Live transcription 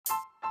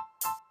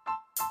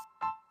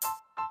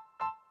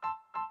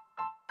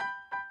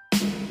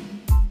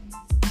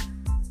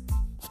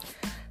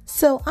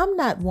So I'm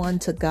not one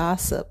to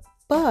gossip,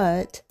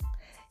 but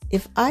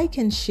if I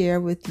can share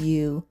with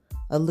you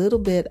a little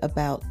bit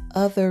about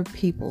other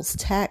people's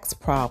tax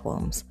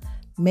problems,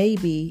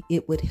 maybe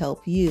it would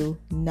help you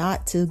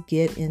not to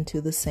get into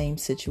the same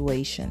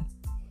situation.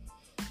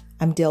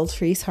 I'm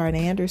Deltrice Hart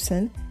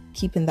Anderson,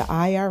 keeping the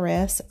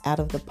IRS out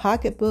of the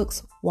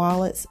pocketbooks,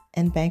 wallets,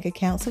 and bank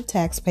accounts of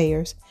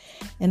taxpayers,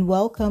 and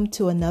welcome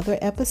to another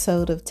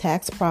episode of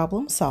Tax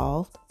Problem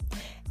Solved.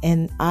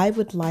 And I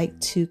would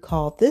like to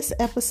call this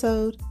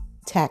episode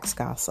Tax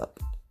Gossip.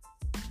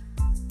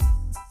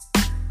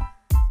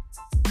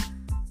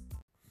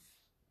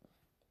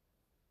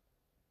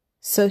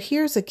 So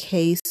here's a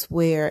case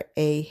where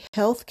a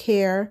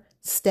healthcare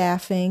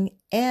staffing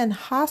and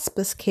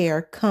hospice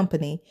care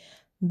company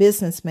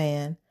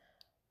businessman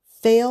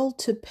failed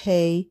to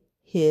pay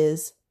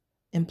his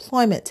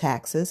employment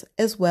taxes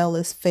as well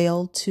as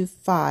failed to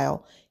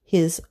file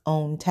his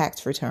own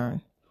tax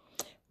return.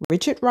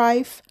 Richard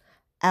Rife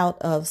out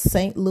of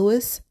St.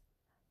 Louis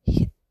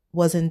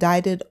was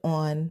indicted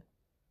on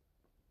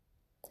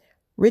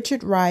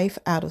Richard Rife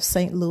out of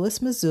St. Louis,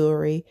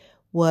 Missouri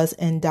was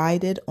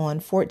indicted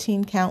on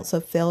 14 counts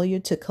of failure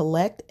to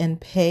collect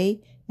and pay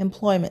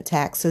employment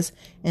taxes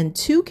and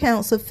 2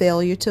 counts of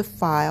failure to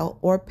file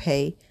or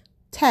pay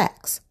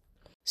tax.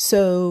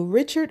 So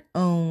Richard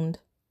owned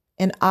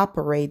and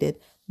operated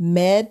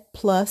Med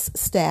Plus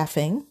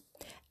Staffing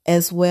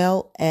as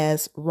well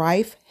as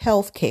Rife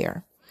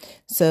Healthcare.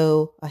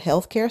 So a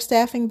healthcare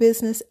staffing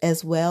business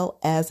as well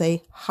as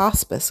a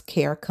hospice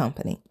care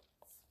company.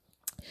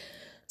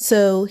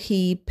 So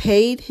he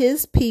paid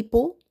his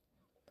people.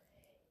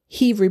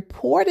 He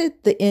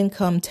reported the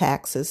income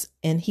taxes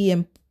and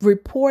he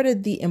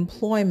reported the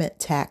employment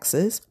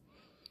taxes,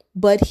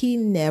 but he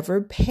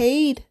never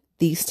paid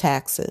these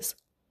taxes.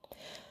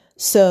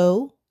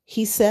 So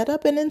he set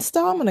up an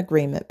installment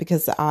agreement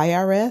because the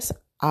IRS,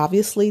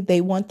 obviously,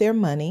 they want their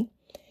money.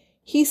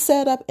 He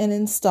set up an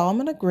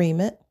installment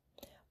agreement,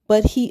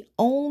 but he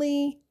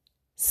only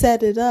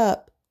set it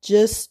up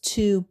just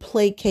to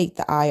placate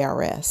the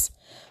IRS.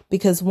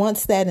 Because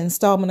once that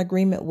installment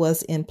agreement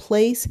was in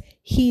place,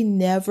 he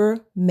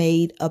never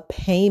made a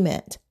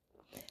payment.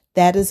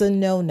 That is a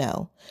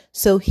no-no.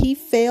 So he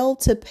failed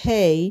to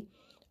pay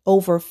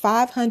over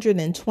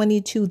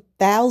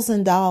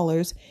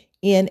 $522,000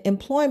 in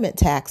employment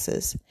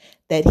taxes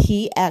that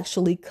he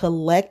actually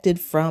collected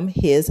from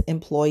his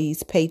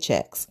employees'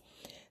 paychecks.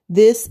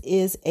 This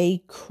is a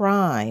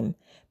crime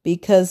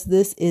because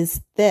this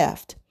is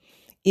theft.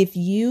 If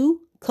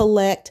you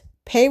collect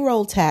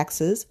payroll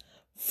taxes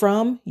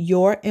from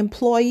your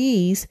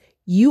employees,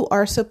 you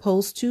are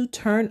supposed to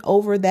turn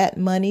over that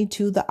money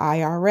to the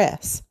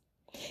IRS.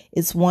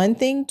 It's one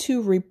thing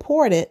to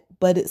report it,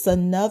 but it's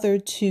another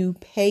to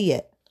pay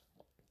it.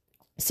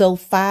 So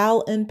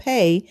file and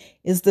pay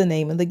is the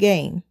name of the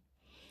game.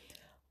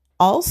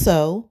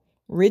 Also,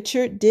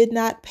 Richard did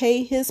not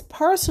pay his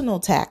personal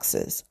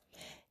taxes,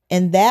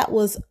 and that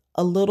was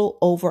a little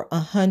over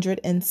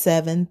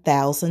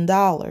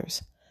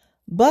 $107,000.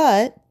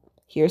 But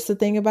here's the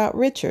thing about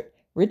Richard.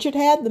 Richard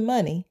had the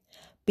money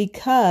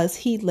because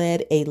he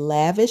led a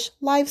lavish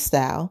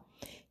lifestyle.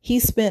 He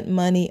spent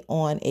money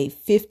on a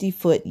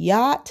 50-foot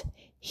yacht.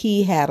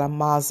 He had a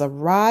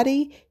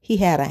Maserati. He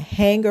had a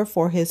hangar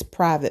for his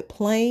private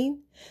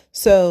plane.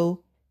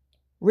 So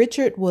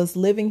Richard was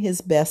living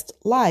his best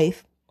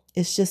life.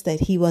 It's just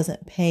that he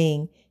wasn't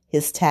paying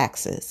his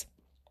taxes.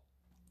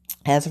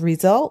 As a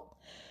result,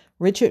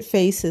 Richard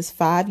faces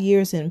 5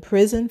 years in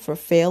prison for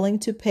failing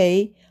to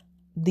pay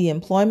the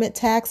employment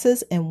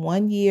taxes and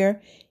 1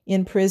 year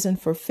in prison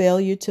for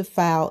failure to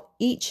file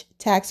each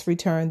tax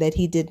return that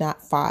he did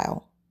not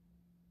file.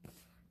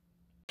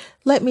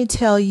 Let me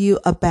tell you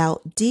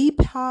about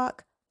Deepak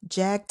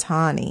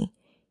Jagtani.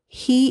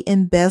 He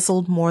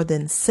embezzled more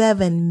than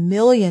 $7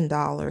 million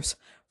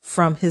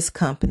from his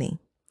company.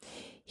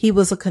 He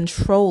was a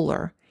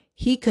controller.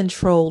 He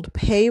controlled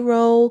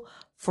payroll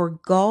for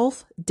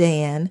Gulf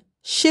Dan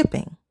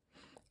Shipping,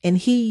 and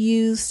he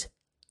used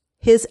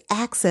his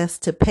access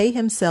to pay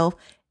himself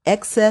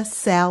excess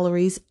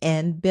salaries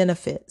and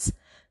benefits.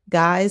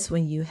 Guys,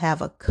 when you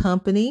have a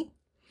company,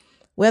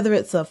 whether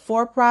it's a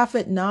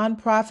for-profit,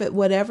 non-profit,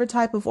 whatever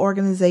type of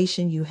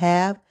organization you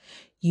have,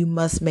 you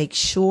must make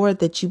sure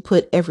that you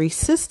put every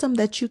system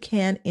that you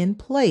can in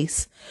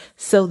place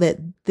so that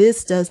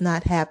this does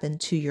not happen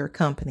to your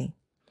company.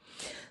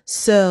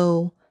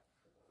 So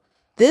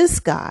this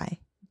guy,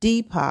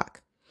 Deepak,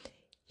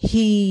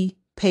 he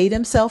paid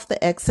himself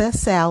the excess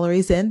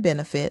salaries and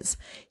benefits.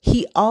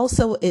 He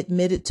also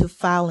admitted to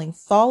filing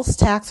false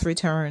tax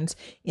returns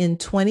in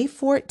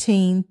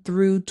 2014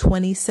 through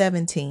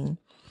 2017.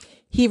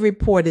 He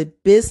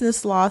reported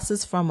business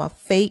losses from a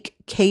fake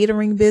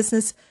catering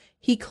business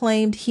he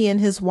claimed he and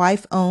his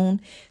wife owned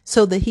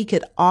so that he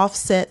could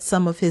offset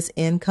some of his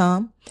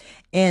income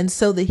and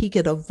so that he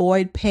could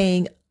avoid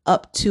paying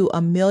up to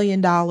 $1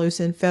 million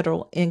in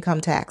federal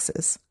income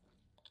taxes.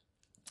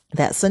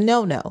 That's a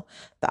no-no.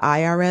 The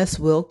IRS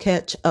will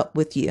catch up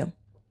with you.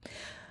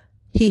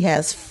 He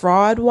has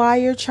fraud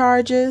wire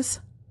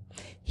charges.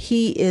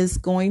 he is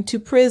going to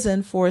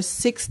prison for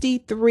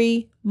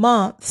 63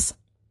 months.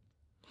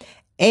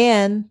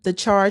 And the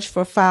charge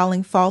for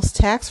filing false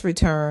tax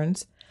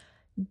returns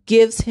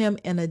gives him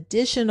an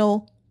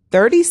additional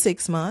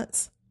 36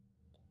 months.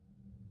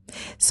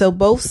 So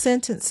both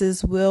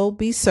sentences will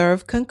be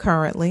served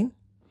concurrently.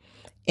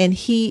 And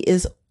he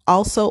is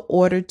also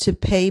ordered to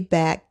pay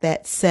back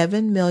that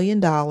 $7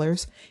 million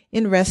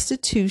in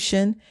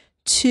restitution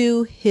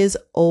to his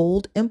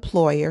old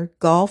employer,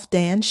 Gulf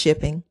Dan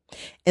Shipping,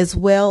 as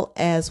well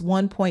as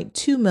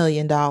 $1.2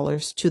 million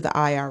to the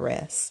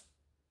IRS.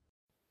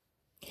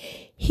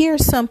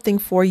 Here's something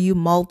for you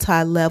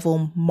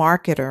multi-level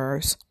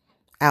marketers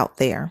out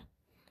there.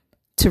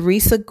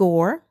 Teresa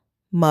Gore,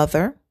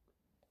 mother.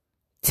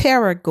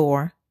 Tara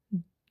Gore,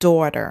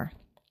 daughter.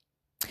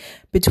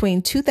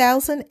 Between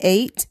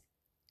 2008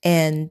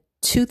 and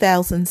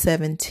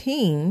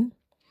 2017,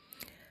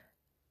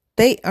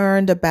 they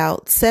earned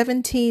about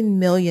 $17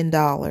 million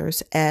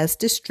as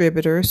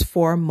distributors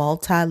for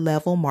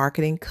multi-level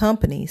marketing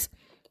companies,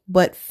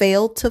 but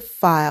failed to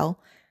file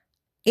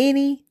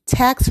any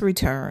tax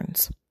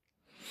returns.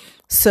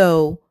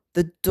 So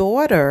the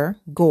daughter,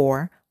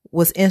 Gore,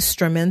 was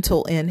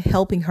instrumental in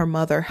helping her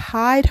mother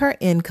hide her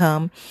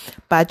income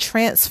by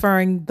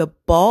transferring the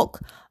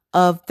bulk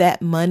of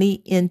that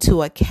money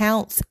into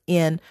accounts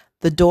in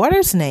the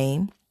daughter's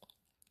name,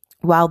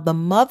 while the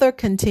mother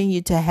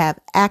continued to have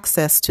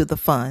access to the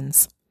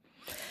funds.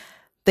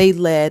 They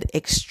led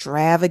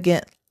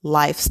extravagant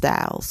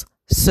lifestyles,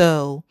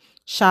 so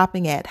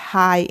shopping at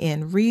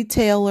high-end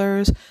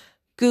retailers,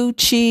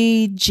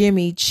 Gucci,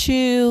 Jimmy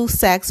Choo,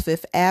 Saks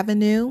Fifth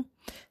Avenue,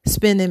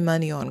 spending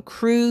money on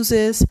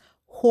cruises,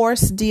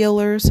 horse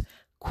dealers,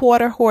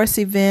 quarter horse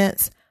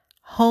events,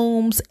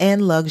 homes,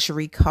 and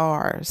luxury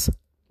cars.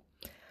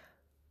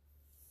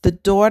 The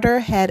daughter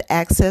had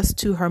access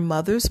to her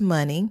mother's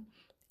money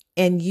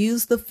and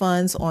used the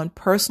funds on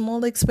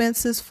personal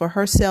expenses for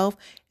herself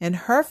and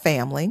her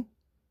family.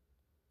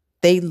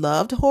 They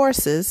loved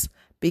horses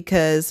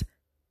because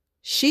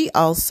she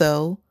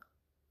also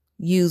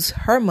used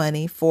her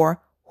money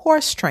for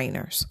horse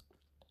trainers.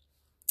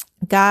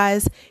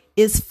 Guys,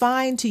 it's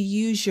fine to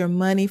use your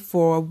money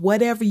for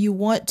whatever you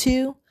want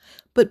to,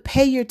 but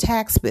pay your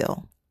tax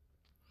bill.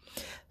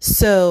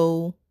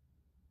 So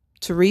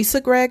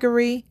Teresa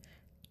Gregory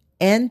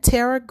and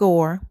Tara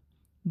Gore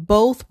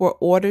both were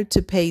ordered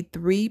to pay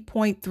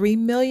 $3.3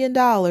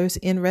 million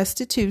in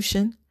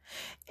restitution,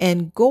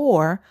 and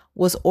Gore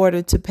was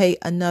ordered to pay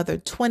another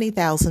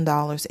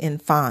 $20,000 in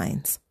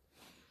fines.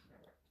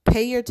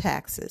 Pay your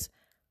taxes.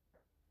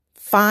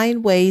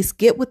 Find ways,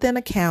 get with an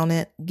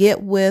accountant,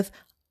 get with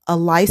a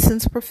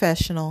licensed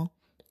professional,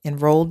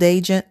 enrolled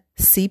agent,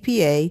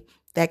 CPA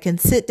that can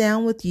sit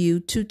down with you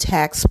to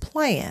tax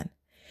plan.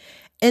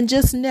 And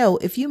just know,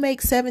 if you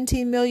make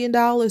 $17 million,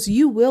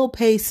 you will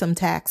pay some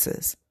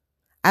taxes.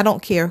 I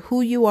don't care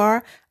who you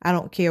are. I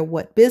don't care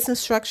what business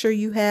structure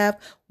you have,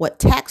 what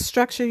tax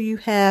structure you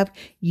have,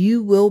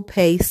 you will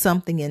pay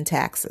something in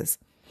taxes.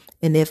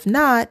 And if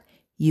not,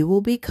 you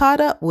will be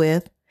caught up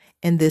with,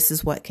 and this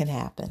is what can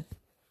happen.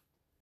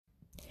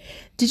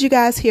 Did you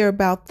guys hear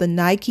about the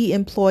Nike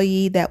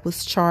employee that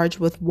was charged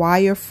with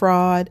wire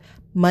fraud,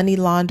 money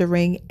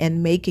laundering,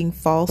 and making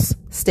false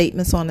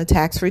statements on a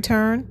tax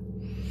return?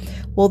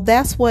 Well,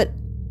 that's what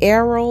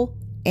Errol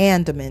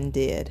Andaman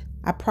did.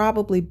 I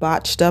probably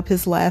botched up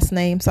his last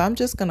name, so I'm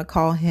just going to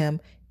call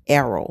him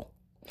Errol.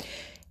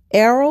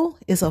 Errol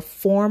is a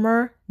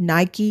former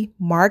Nike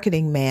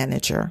marketing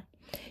manager.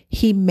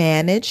 He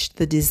managed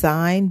the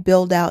design,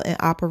 build out, and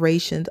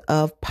operations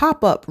of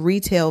pop-up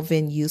retail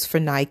venues for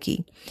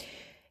Nike.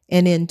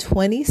 And in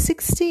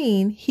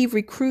 2016, he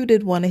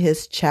recruited one of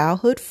his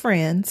childhood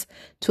friends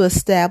to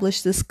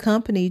establish this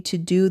company to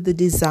do the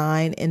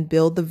design and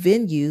build the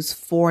venues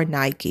for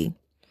Nike.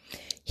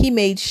 He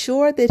made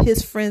sure that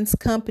his friend's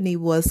company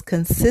was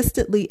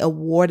consistently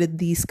awarded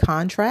these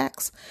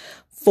contracts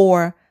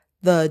for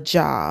the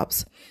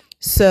jobs.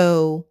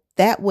 So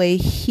that way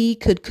he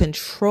could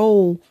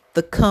control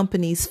the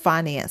company's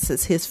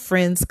finances, his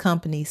friend's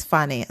company's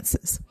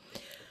finances.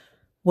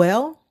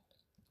 Well,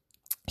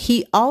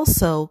 he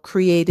also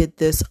created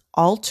this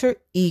alter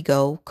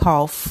ego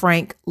called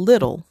Frank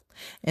Little.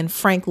 And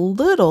Frank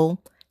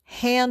Little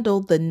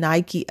handled the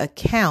Nike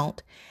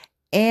account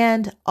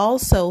and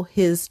also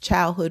his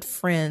childhood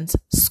friend's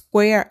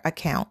Square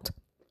account.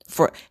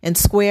 And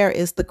Square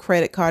is the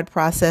credit card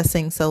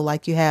processing. So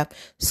like you have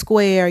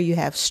Square, you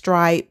have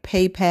Stripe,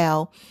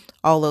 PayPal,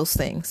 all those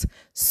things.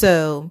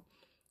 So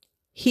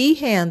he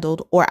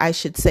handled, or I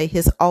should say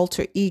his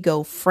alter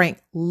ego, Frank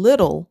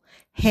Little,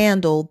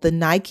 handled the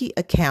Nike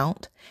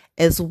account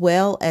as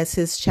well as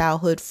his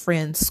childhood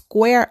friend's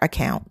Square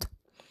account.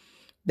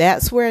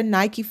 That's where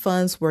Nike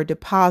funds were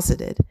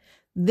deposited.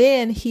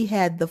 Then he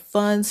had the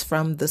funds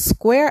from the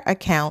Square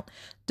account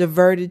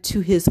diverted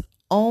to his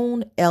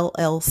own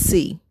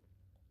LLC.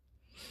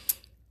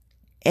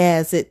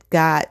 As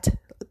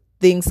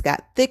things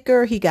got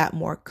thicker, he got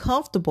more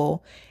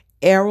comfortable.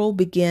 Errol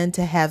began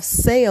to have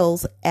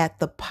sales at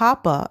the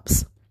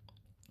pop-ups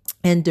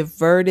and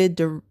diverted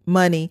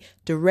money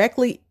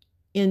directly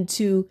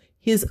into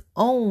his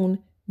own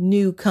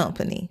new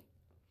company.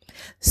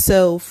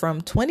 So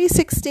from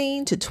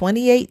 2016 to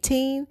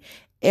 2018,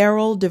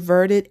 Errol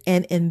diverted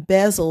and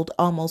embezzled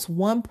almost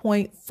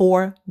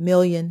 $1.4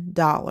 million.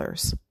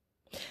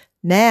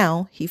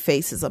 Now he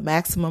faces a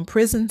maximum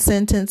prison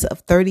sentence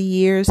of 30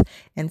 years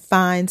and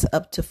fines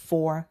up to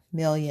 $4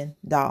 million.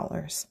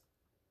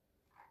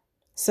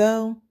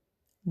 So,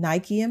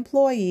 Nike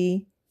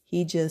employee,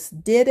 he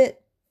just did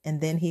it and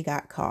then he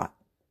got caught.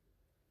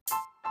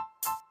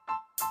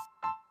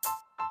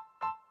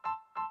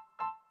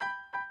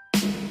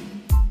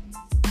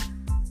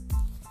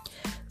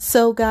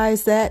 So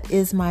guys, that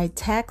is my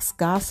tax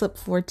gossip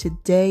for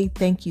today.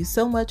 Thank you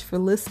so much for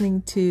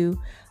listening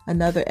to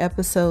another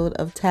episode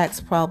of Tax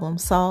Problem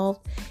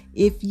Solved.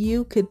 If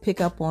you could pick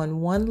up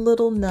on one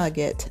little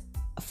nugget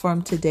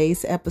from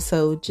today's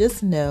episode,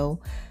 just know,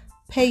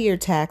 pay your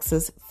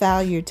taxes,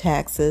 file your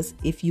taxes.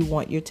 If you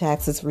want your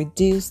taxes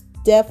reduced,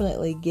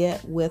 definitely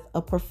get with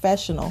a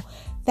professional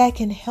that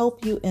can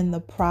help you in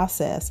the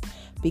process,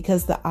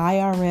 because the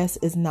IRS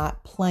is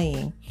not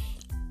playing.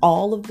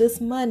 All of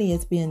this money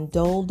is being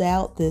doled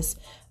out, this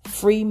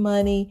free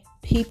money,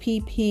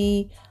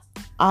 PPP,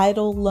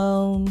 idle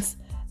loans,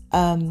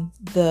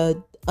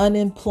 the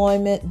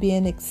unemployment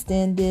being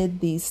extended,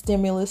 these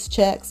stimulus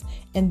checks,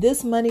 and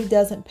this money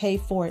doesn't pay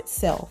for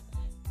itself.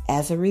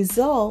 As a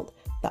result,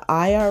 the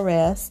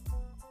IRS,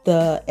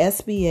 the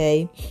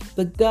SBA,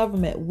 the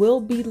government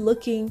will be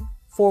looking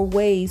for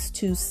ways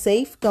to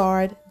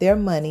safeguard their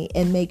money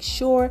and make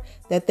sure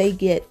that they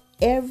get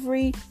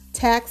every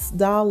tax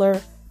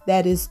dollar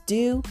that is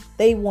due.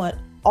 They want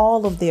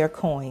all of their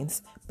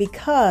coins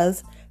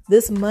because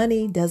this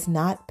money does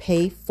not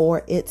pay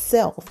for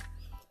itself.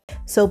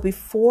 So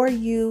before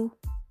you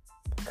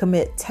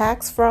commit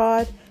tax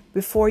fraud,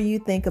 before you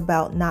think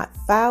about not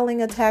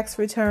filing a tax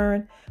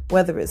return,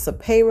 whether it's a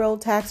payroll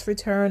tax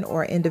return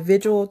or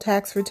individual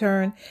tax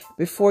return,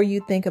 before you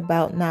think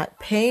about not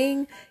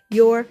paying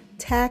your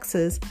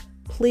taxes,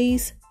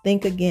 please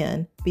think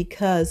again,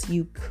 because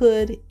you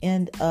could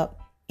end up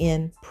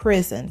in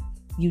prison.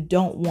 You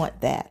don't want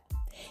that.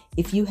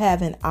 If you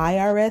have an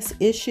IRS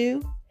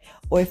issue,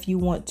 or if you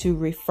want to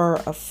refer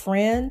a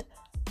friend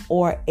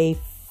or a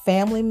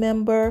family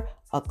member,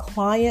 a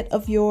client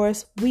of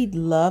yours, we'd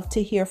love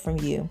to hear from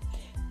you.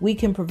 We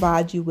can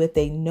provide you with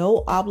a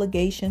no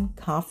obligation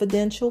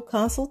confidential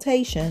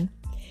consultation.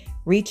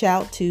 Reach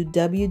out to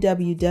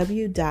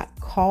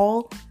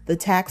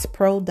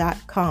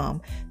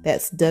www.callthetaxpro.com.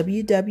 That's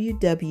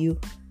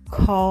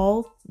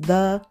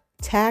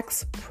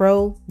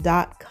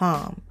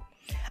www.callthetaxpro.com.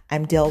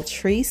 I'm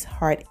Deltrice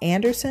Hart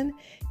Anderson,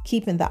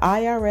 keeping the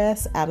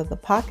IRS out of the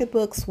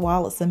pocketbooks,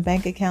 wallets, and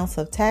bank accounts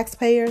of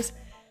taxpayers.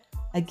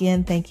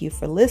 Again, thank you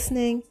for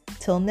listening.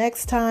 Till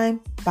next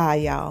time, bye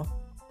y'all.